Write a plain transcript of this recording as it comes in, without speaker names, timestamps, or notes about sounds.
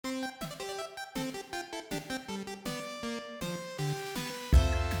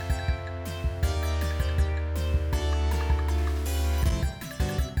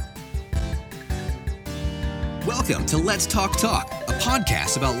Welcome to Let's Talk Talk, a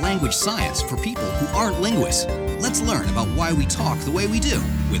podcast about language science for people who aren't linguists. Let's learn about why we talk the way we do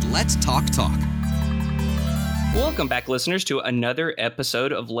with Let's Talk Talk. Welcome back, listeners, to another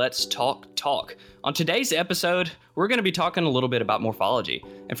episode of Let's Talk Talk. On today's episode, we're going to be talking a little bit about morphology.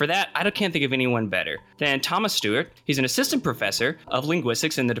 And for that, I can't think of anyone better than Thomas Stewart. He's an assistant professor of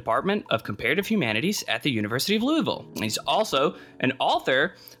linguistics in the Department of Comparative Humanities at the University of Louisville. And he's also an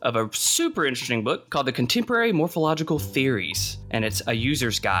author of a super interesting book called The Contemporary Morphological Theories, and it's a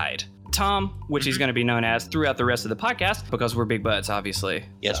user's guide. Tom, which he's going to be known as throughout the rest of the podcast, because we're big butts, obviously.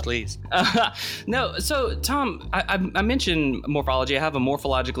 Yes, please. So Tom, I mentioned morphology. I have a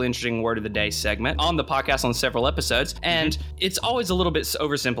morphologically interesting word of the day segment on the podcast on several episodes, and it's always a little bit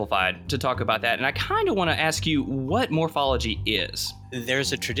oversimplified to talk about that. And I kind of want to ask you what morphology is.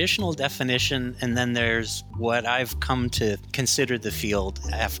 There's a traditional definition, and then there's what I've come to consider the field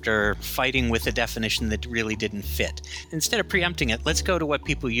after fighting with a definition that really didn't fit. Instead of preempting it, let's go to what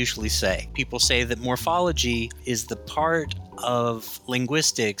people usually say. People say that morphology is the part of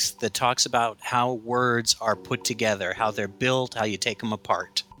linguistics that talks about how words are put together, how they're built, how you take them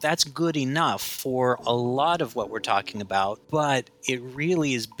apart. That's good enough for a lot of what we're talking about, but it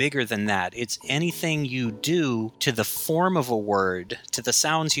really is bigger than that. It's anything you do to the form of a word, to the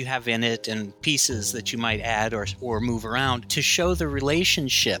sounds you have in it and pieces that you might add or move around to show the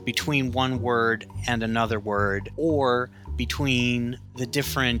relationship between one word and another word, or between the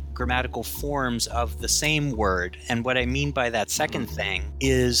different grammatical forms of the same word. And what I mean by that second thing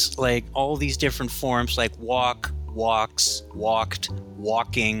is like all these different forms like walk, walks, walked,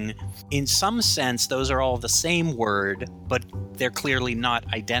 walking. In some sense, those are all the same word, but they're clearly not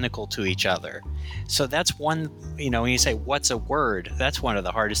identical to each other. So that's one, when you say, what's a word? That's one of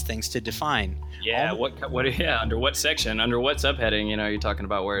the hardest things to define. Yeah, under what section, under what subheading, you're talking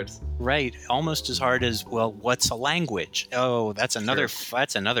about words. Right. Almost as hard as, well, what's a language? Oh, that's another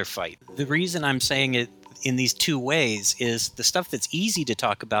fight. The reason I'm saying it in these two ways is the stuff that's easy to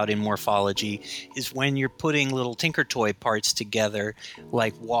talk about in morphology is when you're putting little tinker toy parts together,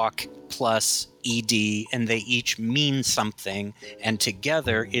 like walk plus ed, and they each mean something, and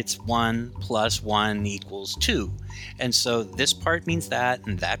together it's 1 + 1 = 2. And so this part means that,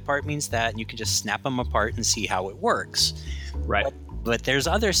 and that part means that, and you can just snap them apart and see how it works. Right. But there's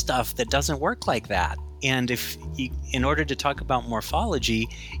other stuff that doesn't work like that. And in order to talk about morphology,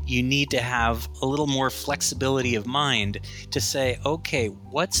 you need to have a little more flexibility of mind to say, okay,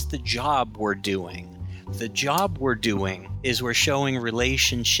 what's the job we're doing? The job we're doing is we're showing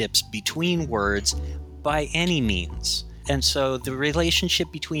relationships between words by any means. And so the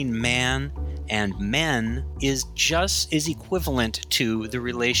relationship between man and men is equivalent to the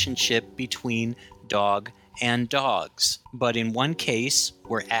relationship between dog and dogs. But in one case,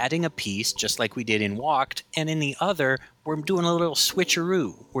 we're adding a piece, just like we did in walked, and in the other, we're doing a little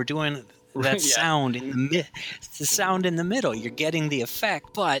switcheroo. We're doing that sound the sound in the middle. You're getting the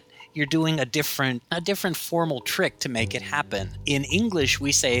effect, but you're doing a different formal trick to make it happen. In English,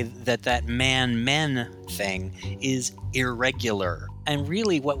 we say that man-men thing is irregular. And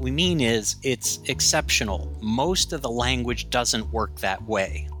really what we mean is it's exceptional. Most of the language doesn't work that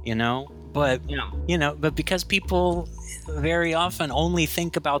way, But, but because people very often only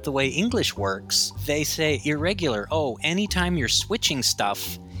think about the way English works, they say irregular. Oh, anytime you're switching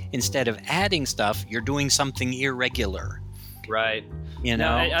stuff, instead of adding stuff, you're doing something irregular. Right.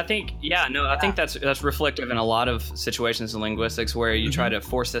 I think that's reflective in a lot of situations in linguistics where you try to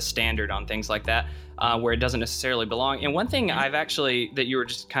force a standard on things like that, where it doesn't necessarily belong. And one thing that you were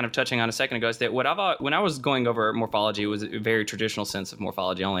just kind of touching on a second ago is that when I was going over morphology, it was a very traditional sense of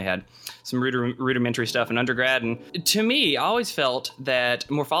morphology. I only had some rudimentary stuff in undergrad. And to me, I always felt that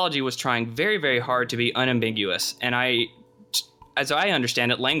morphology was trying very, very hard to be unambiguous. And as I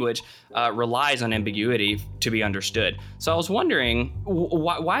understand it, language relies on ambiguity to be understood. So I was wondering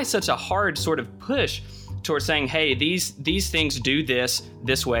why such a hard sort of push towards saying, hey, these things do this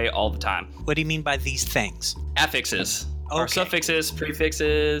way all the time. What do you mean by these things? Affixes, or suffixes,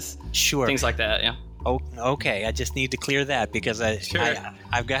 prefixes, sure, things like that. Yeah. Oh, okay. I just need to clear that because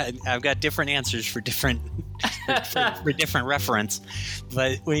I've got different answers for different for different reference.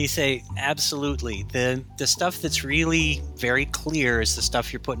 But when you say absolutely, the stuff that's really very clear is the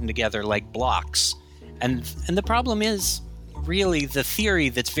stuff you're putting together like blocks, and the problem is really the theory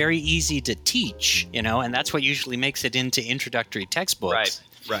that's very easy to teach, and that's what usually makes it into introductory textbooks.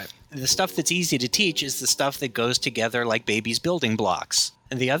 Right. The stuff that's easy to teach is the stuff that goes together like baby's building blocks.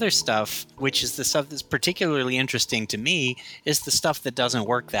 And the other stuff, which is the stuff that's particularly interesting to me, is the stuff that doesn't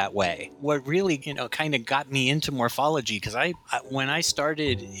work that way. What really, kind of got me into morphology, because when I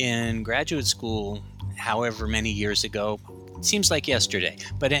started in graduate school, however many years ago, it seems like yesterday,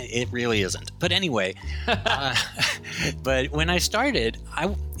 but it really isn't. But anyway, but when I started,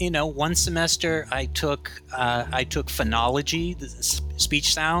 one semester I took phonology, the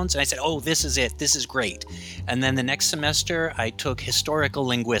speech sounds, and I said, oh, this is it. This is great. And then the next semester I took historical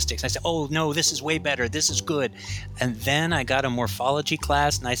linguistics. I said, oh, no, this is way better. This is good. And then I got a morphology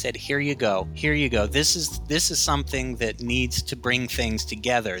class, and I said, here you go. Here you go. This is something that needs to bring things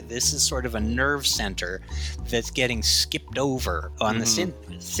together. This is sort of a nerve center that's getting skipped over. On the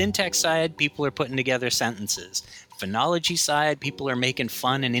syntax side, people are putting together sentences. Phonology side, people are making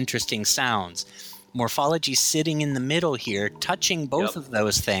fun and interesting sounds. Morphology sitting in the middle here, touching both of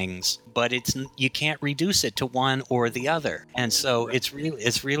those things, but you can't reduce it to one or the other. And so it's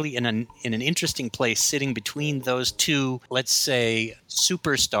really in an interesting place, sitting between those two, let's say,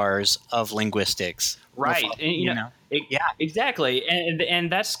 superstars of linguistics. Right. And, yeah, exactly.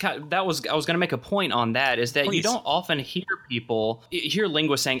 And I was going to make a point on that, is that you don't often hear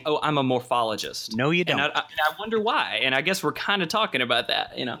linguists saying, oh, I'm a morphologist. No, you don't. And I wonder why. And I guess we're kind of talking about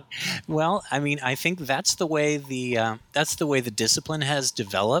that, Well, I mean, I think that's the way the discipline has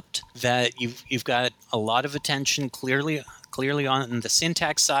developed, that you've got a lot of attention clearly on the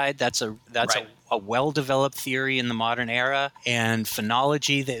syntax side. That's right. a well-developed theory in the modern era. And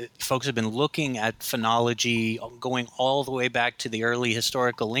phonology, that folks have been looking at phonology going all the way back to the early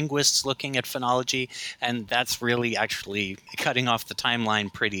historical linguists looking at phonology, and that's really actually cutting off the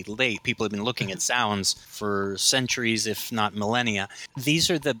timeline pretty late. People have been looking at sounds for centuries, if not millennia. These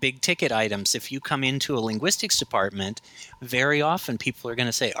are the big ticket items. If you come into a linguistics department, very often people are going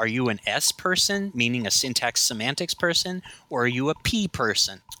to say, are you an S person, meaning a syntax semantics person, or are you a P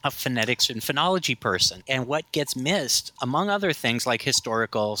person, a phonetics and phonology person? And what gets missed, among other things like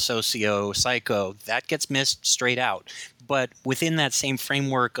historical, socio, psycho, that gets missed straight out. But within that same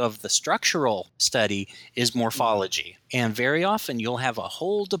framework of the structural study is morphology. And very often you'll have a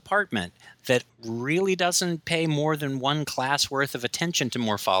whole department that really doesn't pay more than one class worth of attention to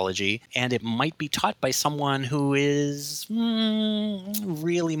morphology, and it might be taught by someone who is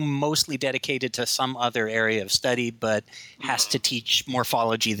really mostly dedicated to some other area of study, but has to teach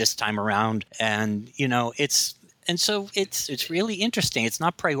morphology this time around. And it's really interesting. It's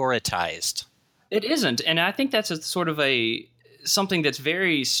not prioritized. It isn't, and I think that's something that's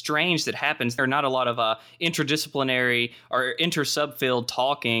very strange that happens. There are not a lot of interdisciplinary or inter-subfield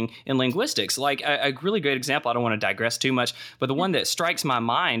talking in linguistics. Like a really great example, I don't want to digress too much, but the one that strikes my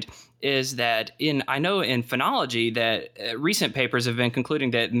mind is that I know in phonology that recent papers have been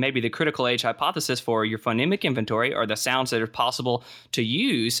concluding that maybe the critical age hypothesis for your phonemic inventory, or the sounds that are possible to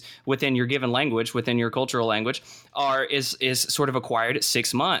use within your given language, within your cultural language, is sort of acquired at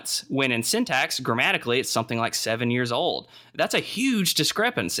 6 months, when in syntax, grammatically, it's something like 7 years old. That's a huge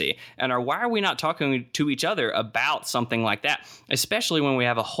discrepancy. And why are we not talking to each other about something like that, especially when we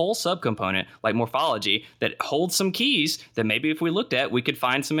have a whole subcomponent like morphology that holds some keys that maybe if we looked at, we could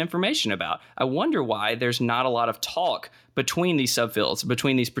find some information about. I wonder why there's not a lot of talk between these subfields,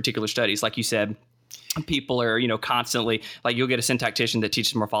 between these particular studies. Like you said, people are, constantly, like, you'll get a syntactician that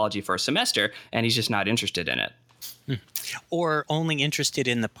teaches morphology for a semester and he's just not interested in it. Or only interested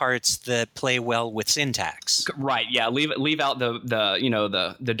in the parts that play well with syntax. Right. Yeah. Leave out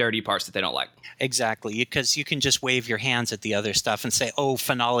the dirty parts that they don't like. Exactly. Because you can just wave your hands at the other stuff and say, oh,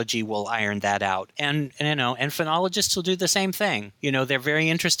 phonology will iron that out. And phonologists will do the same thing. They're very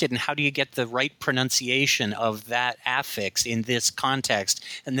interested in how do you get the right pronunciation of that affix in this context.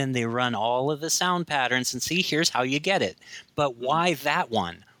 And then they run all of the sound patterns and see, here's how you get it. But why that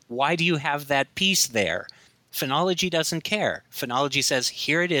one? Why do you have that piece there? Phonology doesn't care. Phonology says,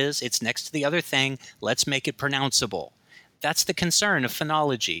 here it is. It's next to the other thing. Let's make it pronounceable. That's the concern of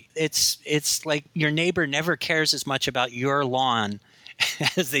phonology. It's like your neighbor never cares as much about your lawn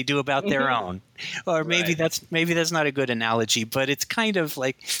as they do about their own. Or maybe that's not a good analogy, but it's kind of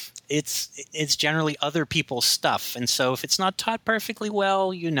like it's generally other people's stuff. And so if it's not taught perfectly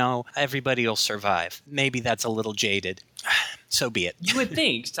well, everybody will survive. Maybe that's a little jaded. So be it. You would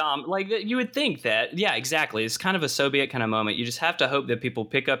think, Tom, you would think that, yeah, exactly. It's kind of a so be it kind of moment. You just have to hope that people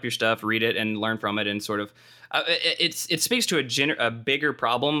pick up your stuff, read it, and learn from it, and sort of it speaks to a bigger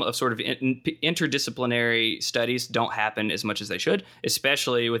problem of sort of interdisciplinary studies don't happen as much as they should,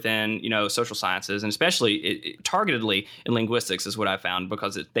 especially within social sciences, and especially targetedly in linguistics is what I found,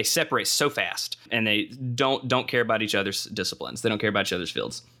 because they separate so fast and they don't care about each other's disciplines. They don't care about each other's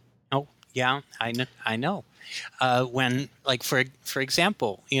fields. Oh, yeah, I know. When, like, for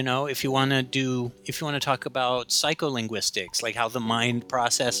example, if you want to talk about psycholinguistics, like how the mind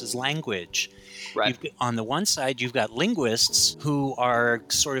processes language, right. On the one side, you've got linguists who are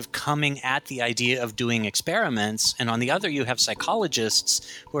sort of coming at the idea of doing experiments, and on the other, you have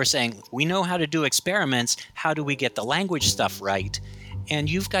psychologists who are saying, we know how to do experiments. How do we get the language stuff right? And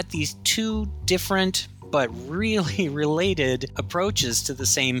you've got these two different but really related approaches to the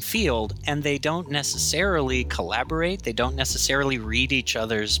same field, and they don't necessarily collaborate. They don't necessarily read each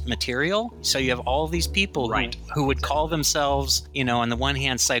other's material. So you have all these people who would call themselves, on the one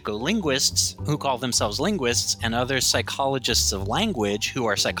hand, psycholinguists who call themselves linguists, and other psychologists of language who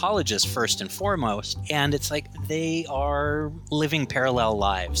are psychologists first and foremost. And it's like they are living parallel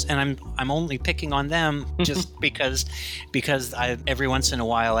lives. And I'm only picking on them just because every once in a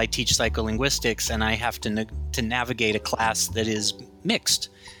while I teach psycholinguistics, and I have to navigate a class that is mixed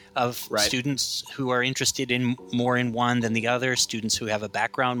of students who are interested in more in one than the other, students who have a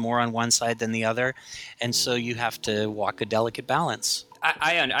background more on one side than the other, and so you have to walk a delicate balance.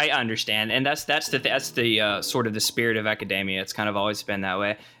 I understand, and that's the sort of the spirit of academia. It's kind of always been that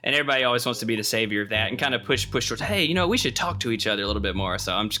way, and everybody always wants to be the savior of that and kind of push towards, hey, we should talk to each other a little bit more.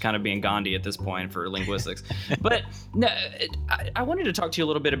 So I'm just kind of being Gandhi at this point for linguistics. But no, I wanted to talk to you a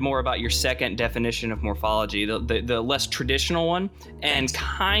little bit more about your second definition of morphology, the less traditional one, and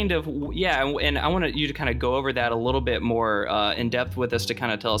kind of and I wanted you to kind of go over that a little bit more in depth with us to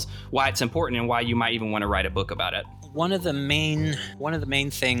kind of tell us why it's important and why you might even want to write a book about it. One of the main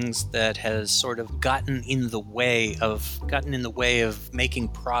things that has sort of gotten in the way of making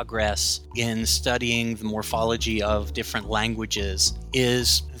progress in studying the morphology of different languages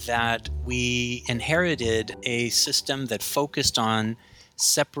is that we inherited a system that focused on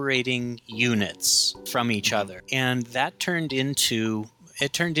separating units from each other, and that turned into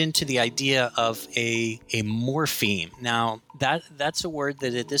the idea of a morpheme. Now, that's a word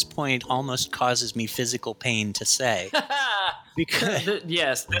that at this point almost causes me physical pain to say. Because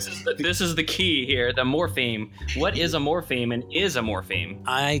yes, this is the key here, the morpheme. What is a morpheme, and is a morpheme?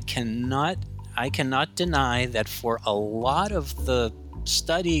 I cannot deny that for a lot of the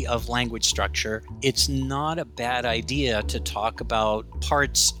study of language structure, it's not a bad idea to talk about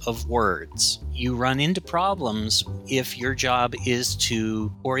parts of words. You run into problems if your job is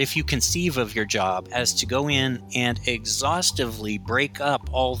or if you conceive of your job as to go in and exhaustively break up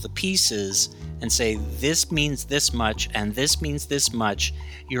all the pieces and say, this means this much and this means this much.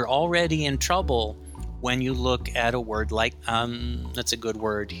 You're already in trouble when you look at a word like, that's a good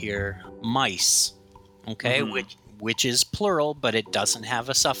word here, mice, okay, which is plural, but it doesn't have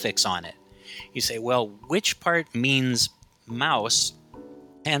a suffix on it. You say, well, which part means mouse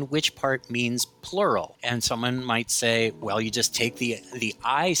and which part means plural? And someone might say, well, you just take the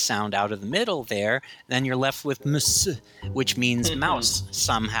I sound out of the middle there, then you're left with ms, which means mouse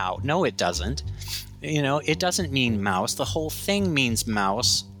somehow. No, it doesn't. It doesn't mean mouse. The whole thing means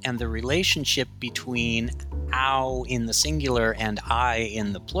mouse, and the relationship between ow in the singular and I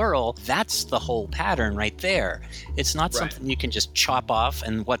in the plural, that's the whole pattern right there. It's not something you can just chop off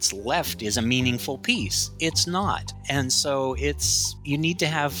and what's left is a meaningful piece. It's not. And so you need to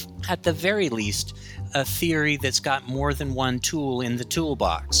have, at the very least, a theory that's got more than one tool in the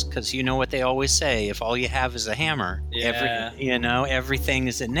toolbox, because you know what they always say, if all you have is a hammer, everything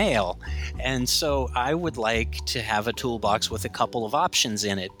is a nail. And so I would like to have a toolbox with a couple of options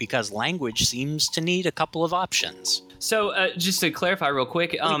in it, because language seems to need a couple of options. So just to clarify real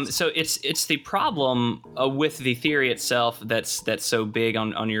quick, so it's the problem with the theory itself that's so big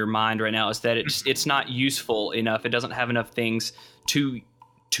on your mind right now, is that it's not useful enough. It doesn't have enough things to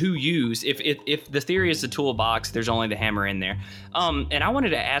use. If the theory is the toolbox, there's only the hammer in there. And I wanted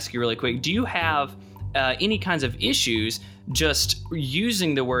to ask you really quick, do you have any kinds of issues just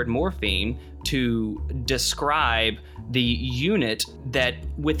using the word morpheme to describe the unit that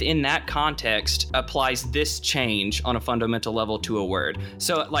within that context applies this change on a fundamental level to a word?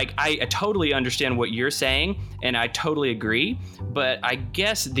 So I totally understand what you're saying, and I totally agree, but I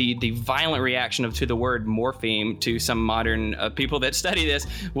guess the violent reaction to the word morpheme to some modern people that study this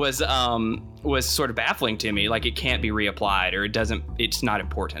was sort of baffling to me. Like, it can't be reapplied, or it's not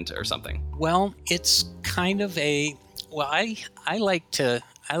important or something. Well, it's kind of I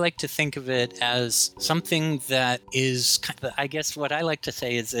I like to think of it as something that is, I guess what I like to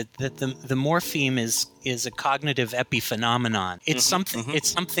say is that the morpheme is a cognitive epiphenomenon. It's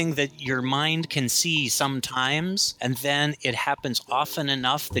something that your mind can see sometimes, and then it happens often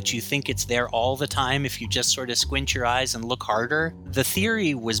enough that you think it's there all the time if you just sort of squint your eyes and look harder. The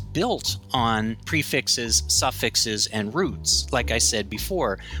theory was built on prefixes, suffixes, and roots, like I said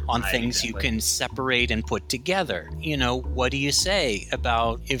before, on things you can separate and put together. What do you say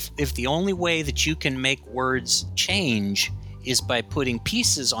about if the only way that you can make words change is by putting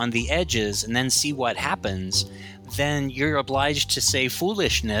pieces on the edges and then see what happens, then you're obliged to say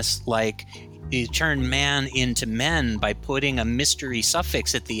foolishness like you turn man into men by putting a mystery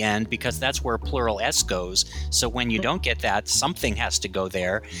suffix at the end, because that's where plural s goes. So when you don't get that, something has to go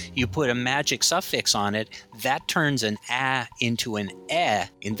there. You put a magic suffix on it, that turns an a into an e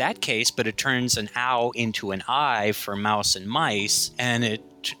in that case, but it turns an ow into an I for mouse and mice, and it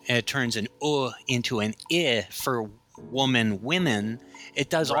turns an u into an I for woman, women. It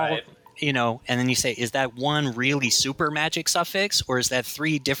does all, and then you say, is that one really super magic suffix, or is that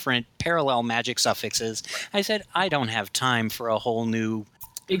three different parallel magic suffixes? I said, I don't have time for a whole new...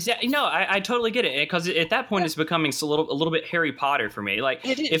 Exactly. No, I totally get it, because at that point it's becoming a little bit Harry Potter for me. Like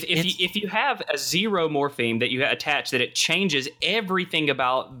if you have a zero morpheme that you attach, that it changes everything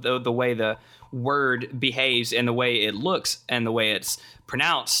about the way the word behaves and the way it looks and the way it's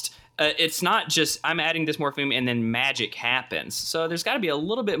pronounced. It's not just I'm adding this morpheme and then magic happens. So there's got to be a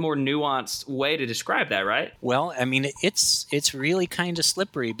little bit more nuanced way to describe that, right? Well, I mean, it's really kind of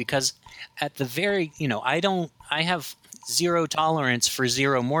slippery, because at the very, I have zero tolerance for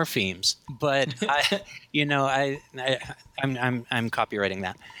zero morphemes, but I'm copyrighting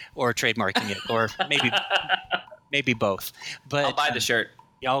that or trademarking it, or maybe both. But I'll buy the shirt.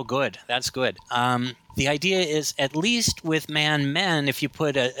 Oh, good. That's good. The idea is, at least with man, men, if you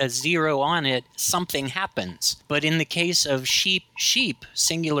put a zero on it, something happens. But in the case of sheep,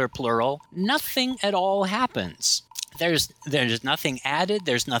 singular plural, nothing at all happens. There's nothing added,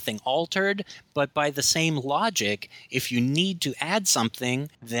 there's nothing altered, but by the same logic, if you need to add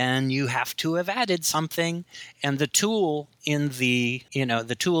something, then you have to have added something, and the tool in the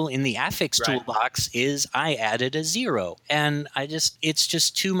affix toolbox is I added a zero. And it's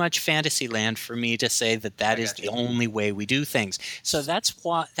just too much fantasy land for me to say that is the only way we do things. So that's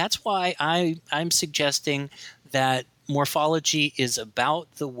why I'm suggesting that morphology is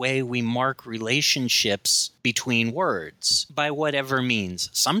about the way we mark relationships between words by whatever means.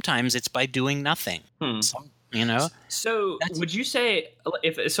 Sometimes it's by doing nothing. So would you say,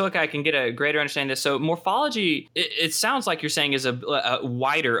 I can get a greater understanding of this, so morphology, it sounds like you're saying is a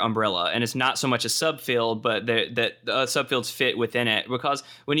wider umbrella, and it's not so much a subfield, but that subfields fit within it. Because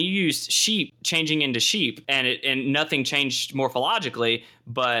when you used sheep changing into sheep, and nothing changed morphologically,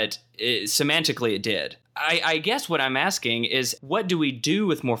 but semantically it did. I guess what I'm asking is, what do we do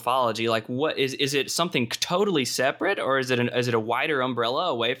with morphology? Like, what is it something totally separate, or is it a wider umbrella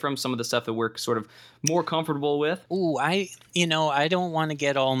away from some of the stuff that we're sort of more comfortable with? Ooh, I don't want to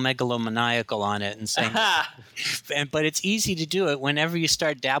get all megalomaniacal on it and saying, but it's easy to do it whenever you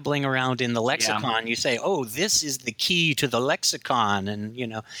start dabbling around in the lexicon. You say, "Oh, this is the key to the lexicon," and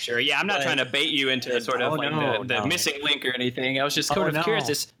Sure, yeah, I'm not trying to bait you into the missing link or anything. I was just sort of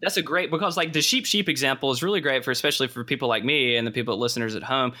curious. That's a great, because like the sheep example is really great especially for people like me and the listeners at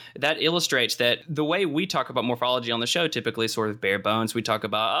home. That illustrates that the way we talk about morphology on the show typically is sort of bare bones. We talk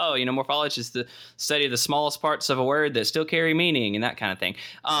about, morphology is the study of the smallest parts of a word that still carry meaning and that kind of thing.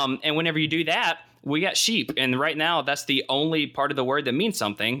 And whenever you do that, we got sheep, and right now that's the only part of the word that means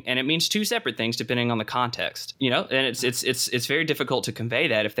something, and it means two separate things depending on the context. And it's very difficult to convey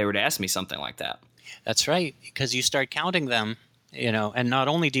that if they were to ask me something like that. That's right, because you start counting them. And not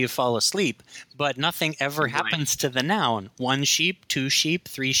only do you fall asleep, but nothing ever happens to the noun. 1 sheep, 2 sheep,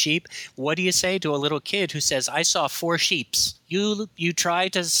 3 sheep. What do you say to a little kid who says, "I saw 4 sheeps"? You try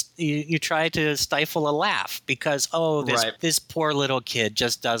to stifle a laugh because this poor little kid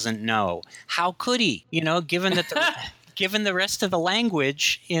just doesn't know. How could he? Given that given the rest of the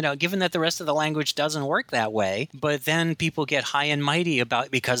language, given that the rest of the language doesn't work that way, but then people get high and mighty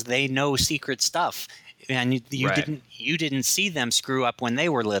because they know secret stuff. And you didn't see them screw up when they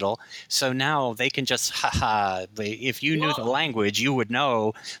were little, so now they can just if you knew the language, you would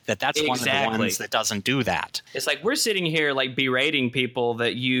know that's one of the ones that doesn't do that. It's like we're sitting here like berating people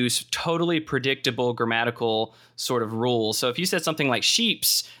that use totally predictable grammatical sort of rules. So if you said something like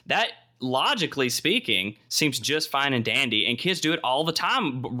sheeps, that logically speaking, seems just fine and dandy. And kids do it all the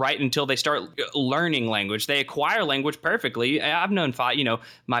time, right until they start learning language. They acquire language perfectly. I've known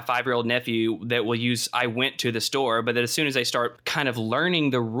my 5-year-old nephew that will use "I went to the store," but that as soon as they start kind of learning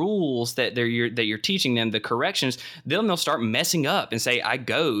the rules that you're teaching them, the corrections, then they'll start messing up and say "I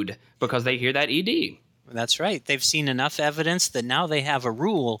goed" because they hear that ed. That's right. They've seen enough evidence that now they have a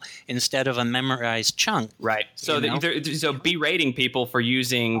rule instead of a memorized chunk. Right. So so berating people for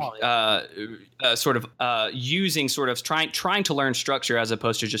using trying to learn structure as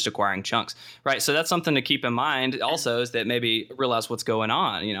opposed to just acquiring chunks. Right. So that's something to keep in mind also, is that maybe realize what's going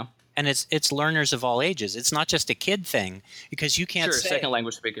on, And it's learners of all ages. It's not just a kid thing, because you can't say second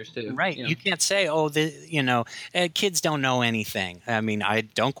language speakers too. Right. You can't say, kids don't know anything. I mean,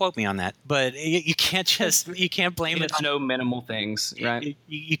 don't quote me on that, but you can't blame it on no minimal things, right?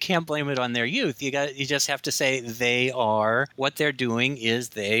 You can't blame it on their youth. You just have to say what they're doing is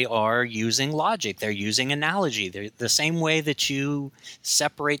they are using logic. They're using analogy. They're the same way that you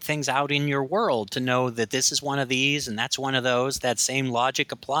separate things out in your world to know that this is one of these and that's one of those. That same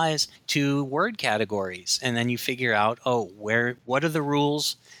logic applies to word categories, and then you figure out, what are the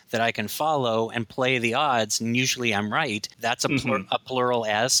rules that I can follow and play the odds, and usually I'm right. That's a plural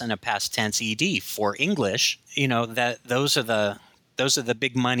S and a past tense ed for English. That those are the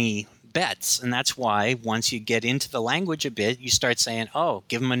big money bets, and that's why once you get into the language a bit, you start saying,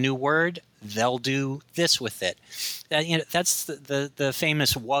 give them a new word, they'll do this with it. That's the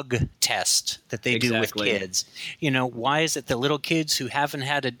famous WUG test that they do with kids. Why is it the little kids who haven't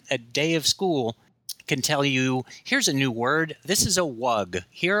had a day of school can tell you, here's a new word, this is a WUG,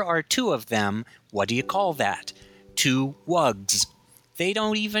 here are 2 of them, what do you call that? 2 WUGs. They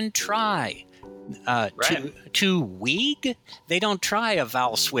don't even try. To weeg, they don't try a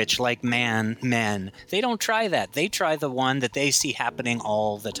vowel switch like man, men. They don't try that. They try the one that they see happening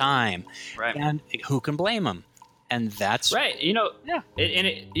all the time. Right. And who can blame them? And that's right. And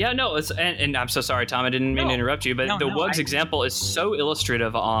I'm so sorry, Tom. I didn't mean to interrupt you, but WUGs example is so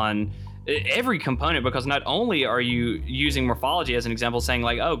illustrative on every component, because not only are you using morphology as an example, saying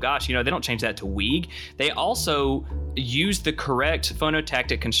like, oh gosh, they don't change that to weeg. They also use the correct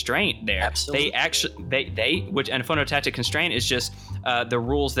phonotactic constraint there. Absolutely. They actually, and a phonotactic constraint is just the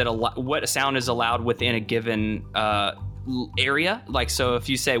rules that what a sound is allowed within a given area. Like, so if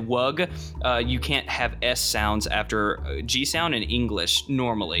you say WUG, you can't have S sounds after G sound in English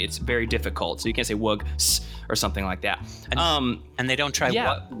normally. It's very difficult. So you can't say WUG or something like that. And they don't try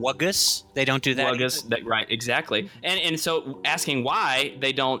WUGUS. They don't do that. WUGUS, right, exactly. And so asking why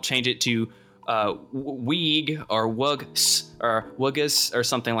they don't change it to weeg or WUGS or WUGUS or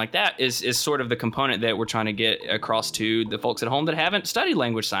something like that is sort of the component that we're trying to get across to the folks at home that haven't studied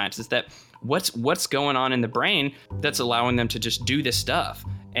language science, is that what's going on in the brain that's allowing them to just do this stuff.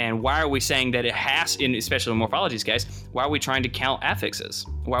 And why are we saying that it has, especially in morphology's case, why are we trying to count affixes?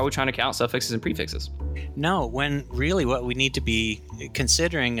 Why are we trying to count suffixes and prefixes? No, when really what we need to be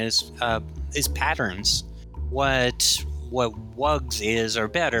considering is patterns. What WUGS is, or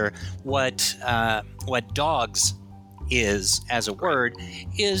better, what dogs is as a word,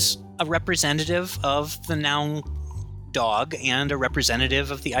 is a representative of the noun dog and a representative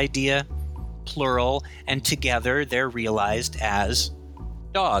of the idea plural, and together they're realized as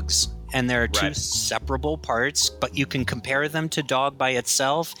dogs. And there are 2 separable parts, but you can compare them to dog by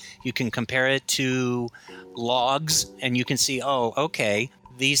itself. You can compare it to logs, and you can see,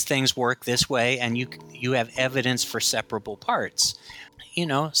 these things work this way, and you have evidence for separable parts.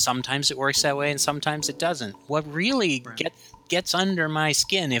 Sometimes it works that way and sometimes it doesn't. What really gets under my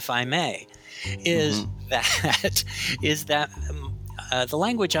skin, if I may, is that the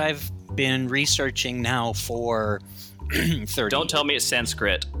language I've been researching now for 30. Don't tell me it's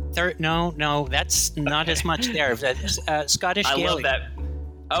Sanskrit. No, that's not as much there. Scottish Gaelic. I love that.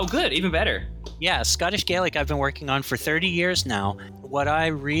 Oh, good, even better. Yeah, Scottish Gaelic I've been working on for 30 years now. What I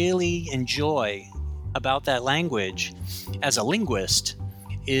really enjoy about that language as a linguist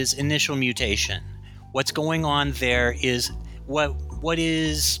is initial mutation. What's going on there is what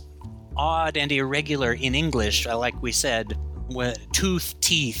is odd and irregular in English, like we said, tooth,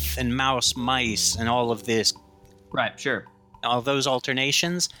 teeth, and mouse, mice, and all of this. Right, sure. All those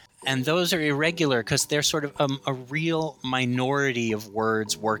alternations. And those are irregular because they're sort of a real minority of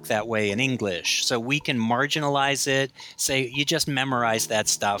words work that way in English. So we can marginalize it, say you just memorize that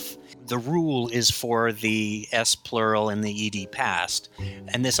stuff. The rule is for the S plural and the ED past.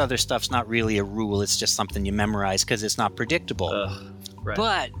 And this other stuff's not really a rule. It's just something you memorize because it's not predictable.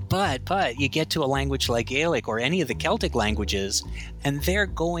 Right. But you get to a language like Gaelic or any of the Celtic languages, and they're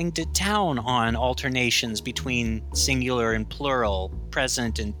going to town on alternations between singular and plural,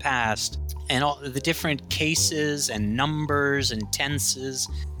 present and past, and all the different cases and numbers and tenses.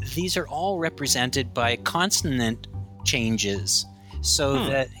 These are all represented by consonant changes. So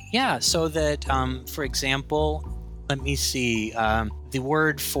that, for example, let me see, the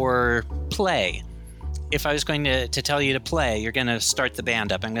word for play. If I was going to tell you to play, you're going to start the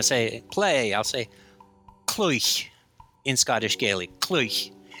band up. I'm going to say play. I'll say clúich in Scottish Gaelic,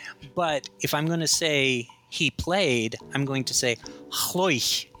 clúich. But if I'm going to say he played, I'm going to say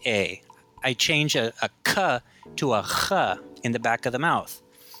chloich e. I change a k to a ch in the back of the mouth.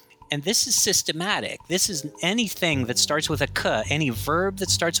 And this is systematic. This is anything that starts with a k, any verb that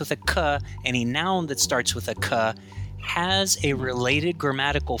starts with a k, any noun that starts with a k, has a related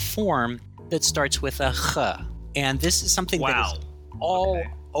grammatical form that starts with a ch. And this is something that is all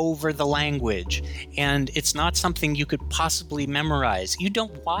over the language. And it's not something you could possibly memorize.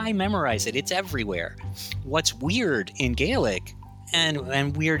 Why memorize it? It's everywhere. What's weird in Gaelic,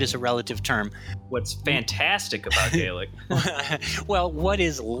 and weird is a relative term. What's fantastic about Gaelic? Well, what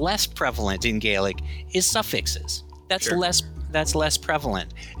is less prevalent in Gaelic is suffixes. That's less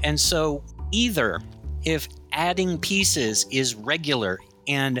prevalent. And so either if adding pieces is regular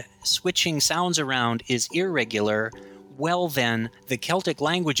and switching sounds around is irregular, well then the Celtic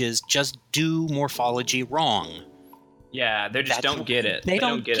languages just do morphology wrong. Yeah, they just don't get it. They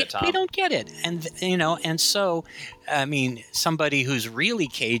don't get it, Tom. They don't get it. And, and so, I mean, somebody who's really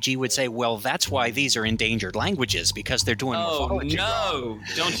cagey would say, well, that's why these are endangered languages, because they're doing morphology wrong. Oh,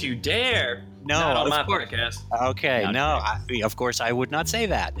 no, don't you dare. No, not on my course. podcast. Okay, of course I would not say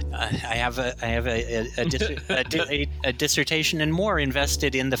that. I have a dissertation and more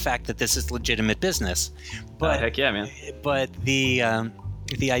invested in the fact that this is legitimate business. But heck yeah, man. But the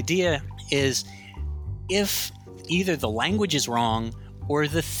idea is, if either the language is wrong or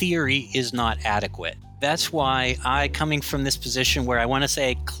the theory is not adequate. That's why coming from this position where I want to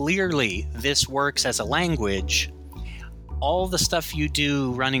say clearly this works as a language, all the stuff you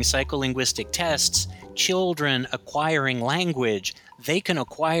do running psycholinguistic tests, children acquiring language, they can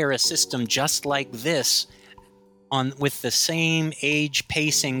acquire a system just like this with the same age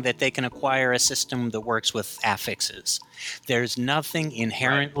pacing that they can acquire a system that works with affixes. There's nothing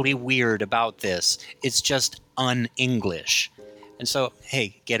inherently weird about this. It's just un-English. And so,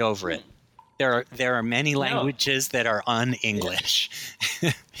 hey, get over it. There are many languages that are un-English.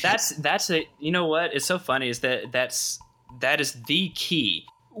 That's it. You know what? It's so funny is that is the key.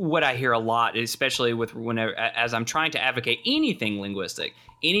 What I hear a lot, especially with whenever as I'm trying to advocate anything linguistic,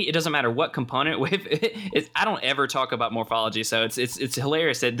 it doesn't matter what component. I don't ever talk about morphology, so it's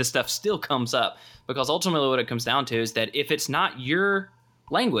hilarious that this stuff still comes up, because ultimately what it comes down to is that if it's not your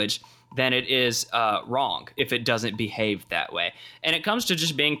language, then it is wrong if it doesn't behave that way. And it comes to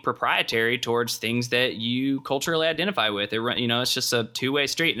just being proprietary towards things that you culturally identify with. It's just a two-way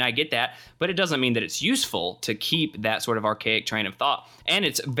street, and I get that, but it doesn't mean that it's useful to keep that sort of archaic train of thought. And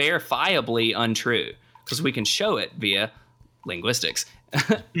it's verifiably untrue, because we can show it via linguistics.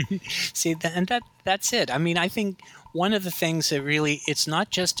 See, that's it. I mean, I think one of the things that really, it's not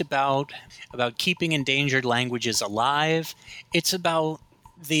just about keeping endangered languages alive. It's about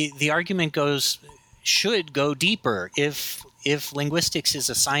the argument should go deeper. If linguistics is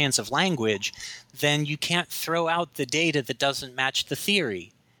a science of language, then you can't throw out the data that doesn't match the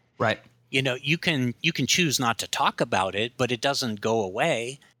theory. Right. You can choose not to talk about it, but it doesn't go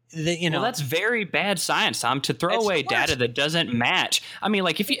away. Well, that's very bad science, Tom, to throw away data that doesn't match. I mean,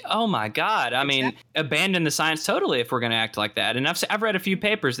 like oh my God, I mean, abandon the science totally if we're going to act like that. And I've read a few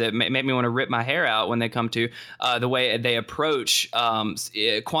papers that make me want to rip my hair out when they come to the way they approach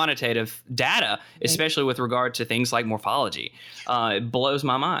quantitative data, especially with regard to things like morphology. It blows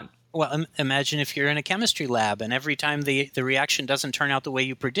my mind. Well, imagine if you're in a chemistry lab and every time the reaction doesn't turn out the way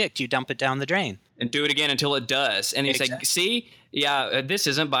you predict, you dump it down the drain. And do it again until it does. And you say, see, this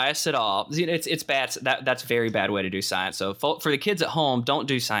isn't biased at all. It's bad. That's a very bad way to do science. So for the kids at home, don't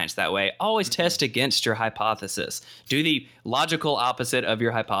do science that way. Always test against your hypothesis. Do the logical opposite of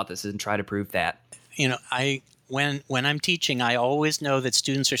your hypothesis and try to prove that. When I'm teaching, I always know that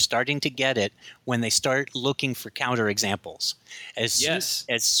students are starting to get it when they start looking for counterexamples.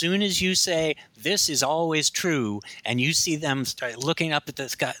 As soon as you say, this is always true, and you see them start looking up at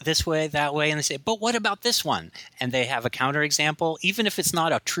this way, that way, and they say, but what about this one? And they have a counterexample, even if it's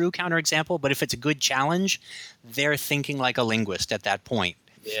not a true counterexample, but if it's a good challenge, they're thinking like a linguist at that point.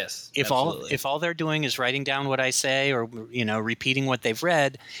 Yes, if all they're doing is writing down what I say or repeating what they've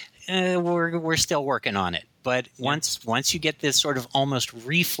read, we're still working on it. But once you get this sort of almost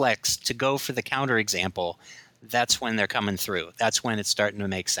reflex to go for the counterexample, that's when they're coming through. That's when it's starting to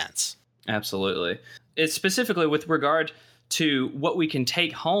make sense. Absolutely. It's specifically with regard to what we can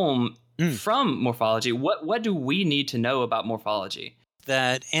take home from morphology. What do we need to know about morphology?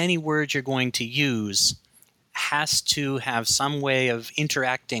 That any word you're going to use has to have some way of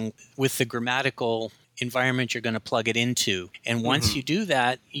interacting with the grammatical environment you're going to plug it into. And once you do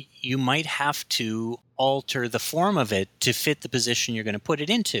that, you might have to alter the form of it to fit the position you're going to put it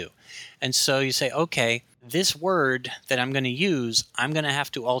into. And so you say, okay, this word that I'm going to use, I'm going to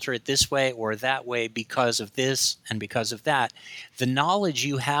have to alter it this way or that way because of this and because of that. The knowledge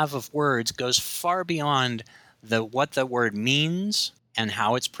you have of words goes far beyond what the word means and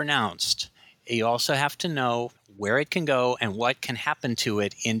how it's pronounced. You also have to know where it can go and what can happen to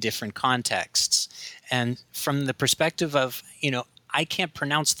it in different contexts. And from the perspective of, I can't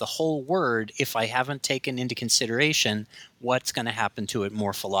pronounce the whole word if I haven't taken into consideration what's going to happen to it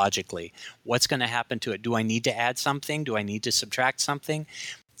morphologically. What's going to happen to it? Do I need to add something? Do I need to subtract something?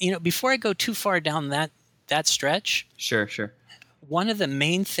 Before I go too far down that stretch. Sure. One of the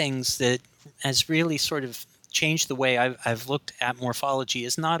main things that has really sort of changed the way I've looked at morphology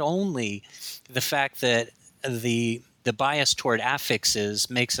is not only the fact that the bias toward affixes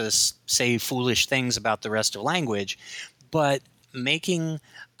makes us say foolish things about the rest of language, but making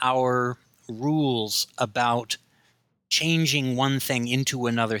our rules about changing one thing into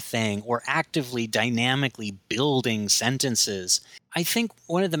another thing or actively, dynamically building sentences. I think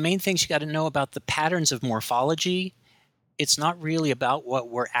one of the main things you got to know about the patterns of morphology, it's not really about what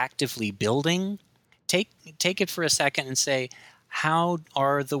we're actively building. Take it for a second and say, how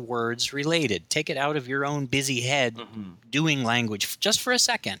are the words related? Take it out of your own busy head doing language just for a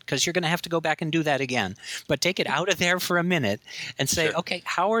second, because you're going to have to go back and do that again. But take it out of there for a minute and say, okay,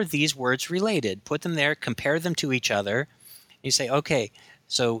 how are these words related? Put them there, compare them to each other. You say, okay,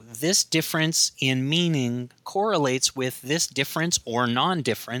 so this difference in meaning correlates with this difference or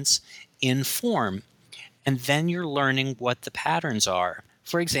non-difference in form. And then you're learning what the patterns are.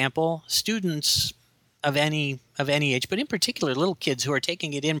 For example, students of any age, but in particular little kids who are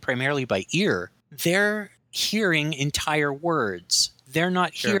taking it in primarily by ear, they're hearing entire words. They're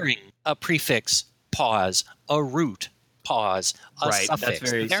not hearing a prefix, pause, a root, pause, a suffix.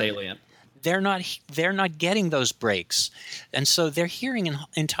 That's very salient. They're not getting those breaks. And so they're hearing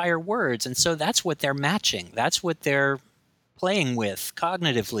entire words, and so that's what they're matching. That's what they're playing with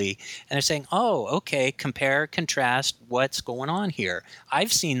cognitively, and they're saying, oh, okay, compare, contrast, what's going on here.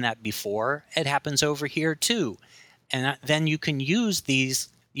 I've seen that before. It happens over here too. And then you can use these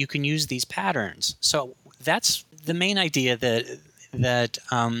patterns. So that's the main idea, that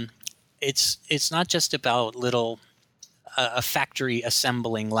it's not just about a factory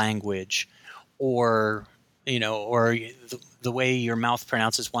assembling language, or the way your mouth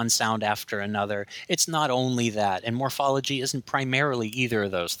pronounces one sound after another. It's not only that, and morphology isn't primarily either of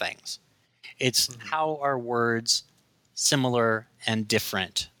those things. It's how are words similar and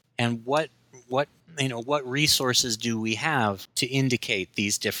different, and what resources do we have to indicate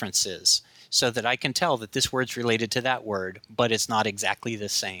these differences, so that I can tell that this word's related to that word, but it's not exactly the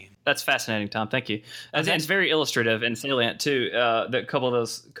same. That's fascinating, Tom. Thank you. It's very illustrative and salient too. The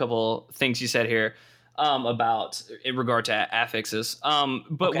couple things you said here. About in regard to affixes.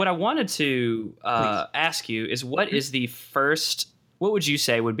 But what I wanted to ask you is, what would you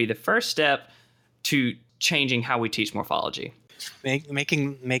say would be the first step to changing how we teach morphology?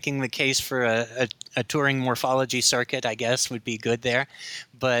 Making the case for a touring morphology circuit, I guess, would be good there.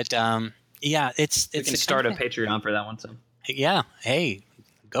 But we can start a Patreon for that one. So yeah, hey,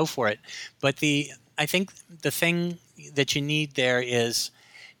 go for it. But I think the thing that you need there is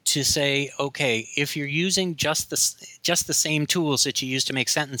to say, okay, if you're using just the same tools that you use to make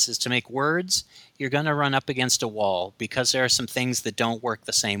sentences, to make words, you're going to run up against a wall, because there are some things that don't work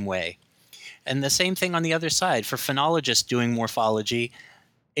the same way. And the same thing on the other side. For phonologists doing morphology,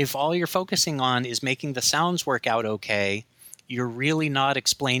 if all you're focusing on is making the sounds work out okay, you're really not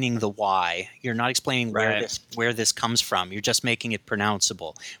explaining the why. You're not explaining where this comes from. You're just making it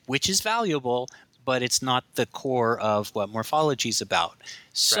pronounceable, which is valuable, but it's not the core of what morphology is about.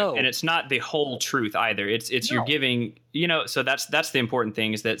 So, and it's not the whole truth either. You're giving, so that's the important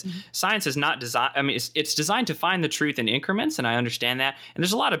thing, is that science is not designed. I mean, it's designed to find the truth in increments, and I understand that. And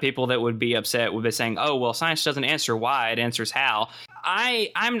there's a lot of people that would be upset with saying, "Oh, well, science doesn't answer why; it answers how."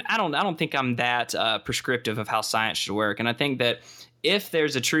 I don't think I'm that prescriptive of how science should work, and I think that if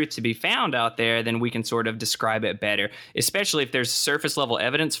there's a truth to be found out there, then we can sort of describe it better, especially if there's surface level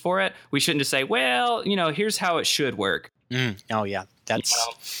evidence for it. We shouldn't just say, well, here's how it should work. Oh, yeah, That's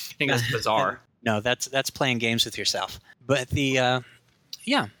I think that's bizarre. No, that's playing games with yourself. But I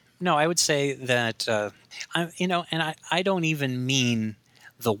would say that I don't even mean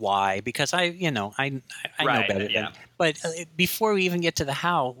the why, because I know better than. But before we even get to the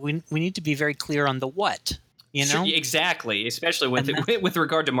how, we need to be very clear on the what. Sure, exactly, especially with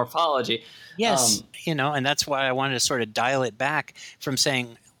regard to morphology. Yes, and that's why I wanted to sort of dial it back from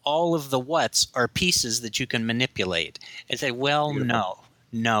saying all of the whats are pieces that you can manipulate and say, well, beautiful.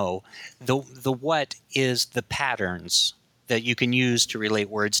 No. The what is the patterns that you can use to relate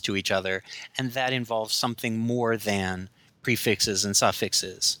words to each other, and that involves something more than prefixes and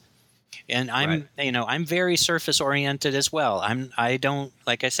suffixes. And I'm very surface oriented as well. I don't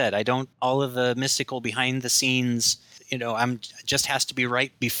all of the mystical behind the scenes. Just has to be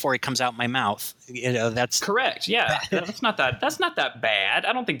right before it comes out my mouth. That's correct. Yeah, that's not that bad.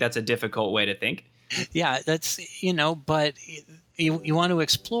 I don't think that's a difficult way to think. Yeah, that's but you want to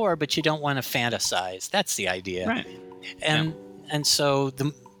explore, but you don't want to fantasize. That's the idea. Right. And so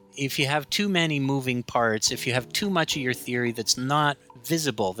if you have too many moving parts, if you have too much of your theory that's not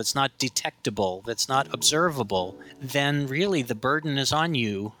visible, that's not detectable, that's not observable, then really the burden is on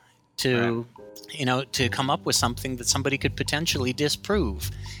you to come up with something that somebody could potentially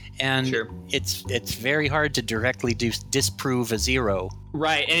disprove. And sure. It's very hard to directly disprove a zero.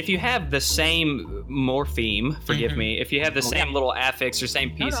 Right. And if you have the same morpheme, forgive me, if you have the same little affix or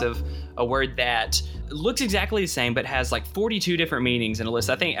same piece of a word that looks exactly the same but has like 42 different meanings in a list.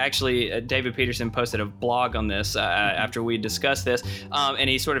 I think actually David Peterson posted a blog on this after we discussed this, and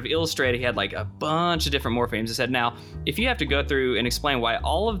he sort of illustrated, he had like a bunch of different morphemes. He said, now, if you have to go through and explain why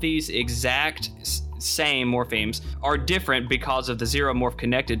all of these exact same morphemes are different because of the zero morph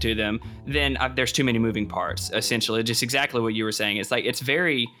connected to them, then there's too many moving parts, essentially. Just exactly what you were saying. It's like,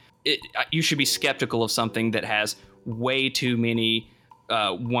 you should be skeptical of something that has way too many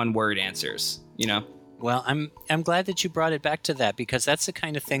one-word answers, Well, I'm glad that you brought it back to that, because that's the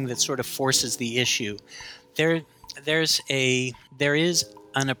kind of thing that sort of forces the issue. There is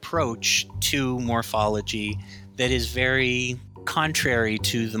an approach to morphology that is very contrary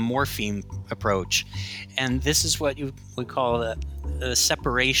to the morpheme approach, and this is what we call a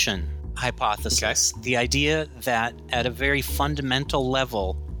separation hypothesis. Okay. The idea that at a very fundamental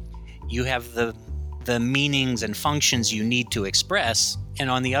level, you have the meanings and functions you need to express, and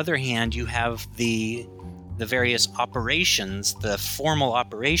on the other hand, you have the various operations, the formal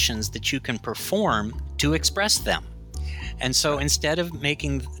operations that you can perform to express them. And so instead of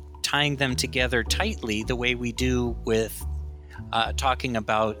tying them together tightly the way we do with talking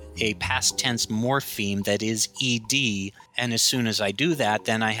about a past tense morpheme that is ed, and as soon as I do that,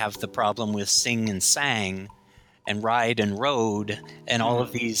 then I have the problem with sing and sang and ride and rode and all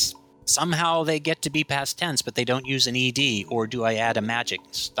of these. Somehow they get to be past tense, but they don't use an ed, or do I add a magic?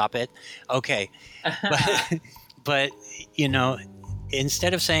 Stop it. Okay. But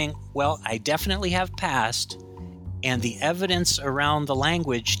instead of saying, well, I definitely have past, and the evidence around the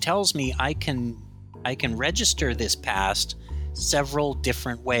language tells me I can register this past several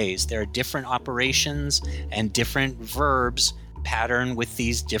different ways. There are different operations and different verbs pattern with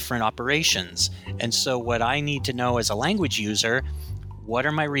these different operations. And so what I need to know as a language user, what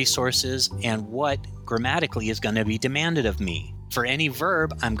are my resources and what grammatically is going to be demanded of me? For any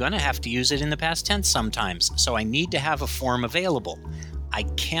verb, I'm going to have to use it in the past tense sometimes. So I need to have a form available. I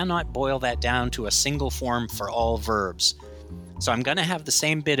cannot boil that down to a single form for all verbs. So I'm going to have the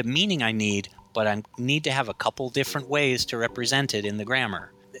same bit of meaning I need, but I need to have a couple different ways to represent it in the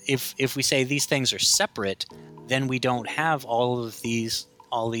grammar. If we say these things are separate, then we don't have all these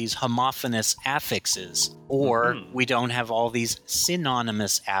homophonous affixes, or we don't have all these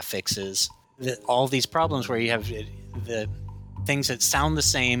synonymous affixes. All these problems where you have the things that sound the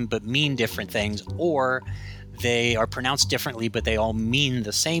same but mean different things, or they are pronounced differently but they all mean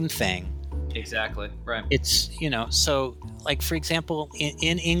the same thing. Exactly, right. It's, so like, for example,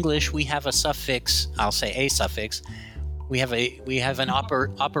 in English, we have a suffix, I'll say a suffix. We have an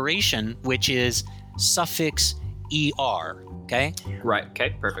operation, which is suffix ER, okay? Right,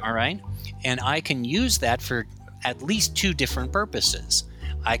 okay, perfect. All right. And I can use that for at least two different purposes.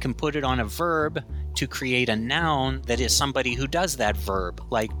 I can put it on a verb to create a noun that is somebody who does that verb,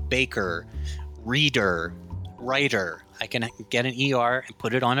 like baker, reader, writer. I can get an ER and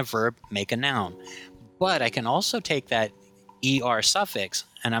put it on a verb, make a noun. But I can also take that ER suffix,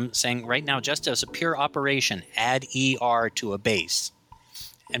 and I'm saying right now, just as a pure operation, add ER to a base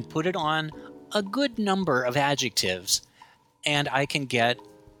and put it on a good number of adjectives, and I can get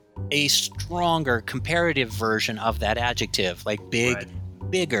a stronger comparative version of that adjective, like big,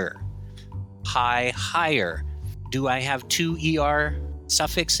 bigger, high, higher. Do I have 2 ER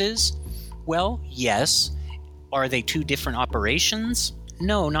suffixes? Well, yes. Are they 2 different operations?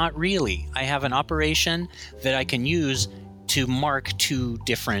 No, not really. I have an operation that I can use to mark 2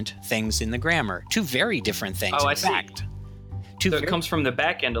 different things in the grammar. 2 very different things, in fact. See. So it comes from the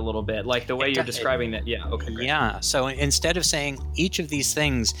back end a little bit, like the way you're describing that. Yeah, okay, great. Yeah, so instead of saying each of these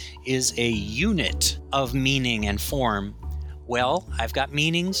things is a unit of meaning and form, well, I've got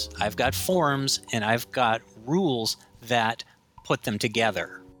meanings, I've got forms, and I've got rules that put them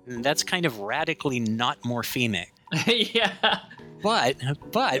together. And that's kind of radically not morphemic. Yeah. But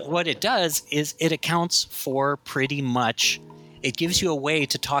what it does is it accounts for pretty much, it gives you a way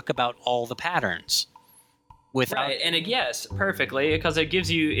to talk about all the patterns. Right, and yes, perfectly, because it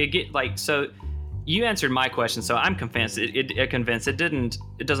gives you so you answered my question, so I'm convinced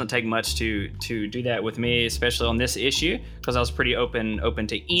it doesn't take much to do that with me, especially on this issue, because I was pretty open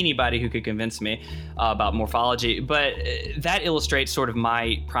to anybody who could convince me about morphology. But that illustrates sort of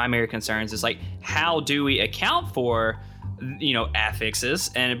my primary concerns is like, how do we account for affixes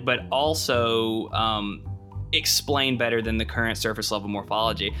but also explain better than the current surface level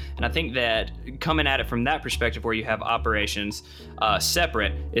morphology. And I think that coming at it from that perspective, where you have operations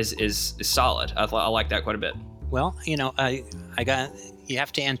separate, is solid. I like that quite a bit. Well, you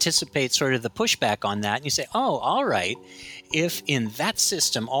have to anticipate sort of the pushback on that, and you say, oh, all right, if in that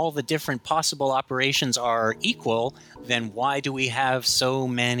system all the different possible operations are equal, then why do we have so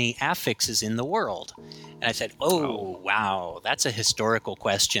many affixes in the world? And I said, wow, that's a historical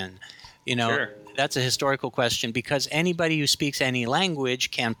question. Sure. That's a historical question, because anybody who speaks any language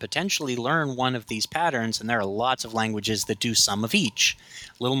can potentially learn one of these patterns, and there are lots of languages that do some of each.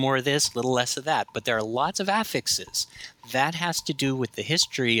 A little more of this, a little less of that, but there are lots of affixes. That has to do with the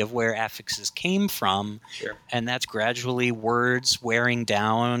history of where affixes came from, sure. And that's gradually words wearing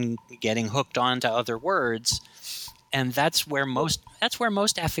down, getting hooked onto other words, and that's where most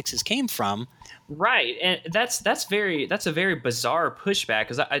affixes came from. Right, and that's a very bizarre pushback,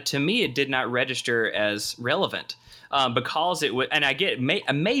 because to me it did not register as relevant because it would. And I get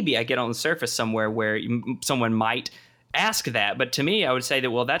maybe I get on the surface somewhere where someone might ask that, but to me I would say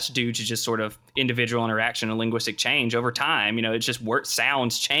that that's due to just sort of individual interaction and linguistic change over time. It's just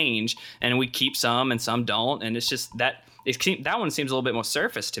sounds change, and we keep some and some don't, and it's just that one seems a little bit more